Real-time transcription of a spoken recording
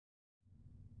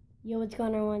Yo, what's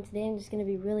going on? Today I'm just gonna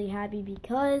be really happy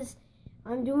because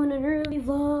I'm doing an early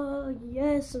vlog.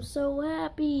 Yes, I'm so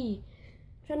happy.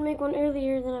 I'm trying to make one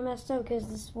earlier, then I messed up because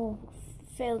this will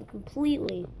fail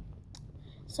completely.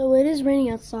 So it is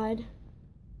raining outside.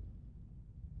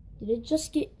 Did it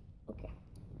just get okay?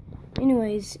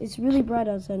 Anyways, it's really bright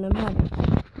outside and I'm happy.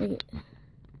 Look it.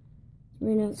 It's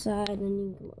rain outside, and then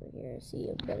you can come over here and see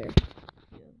a better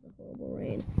view of the horrible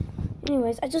rain.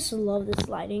 Anyways, I just love this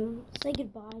lighting. Say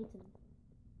goodbye to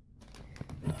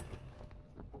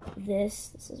this.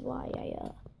 This is why I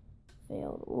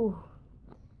failed. Ooh,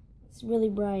 it's really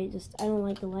bright. I don't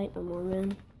like the light no more,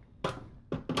 man.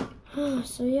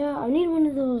 So yeah, I need one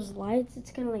of those lights.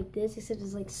 It's kind of like this, except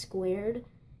it's like squared,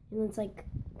 and it's like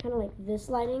kind of like this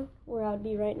lighting where I would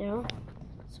be right now.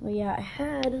 So yeah,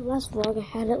 last vlog I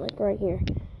had it like right here,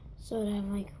 so I'd have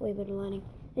like way better lighting.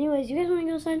 Anyways, you guys want to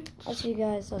go outside? I'll see you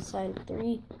guys outside.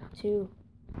 3, 2,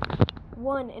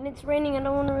 1. And it's raining. I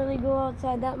don't want to really go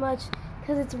outside that much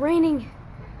because it's raining.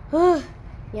 Yeah,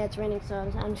 it's raining, so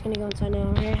I'm just going to go inside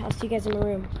now. Okay? I'll see you guys in the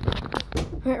room.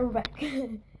 Alright, we're back.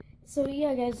 So,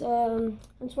 yeah, guys, I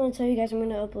just want to tell you guys I'm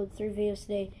going to upload 3 videos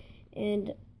today.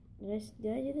 And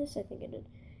did I do this? I think I did.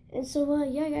 And so,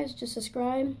 yeah, guys, just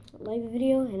subscribe, like the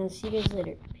video, and I'll see you guys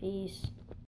later. Peace.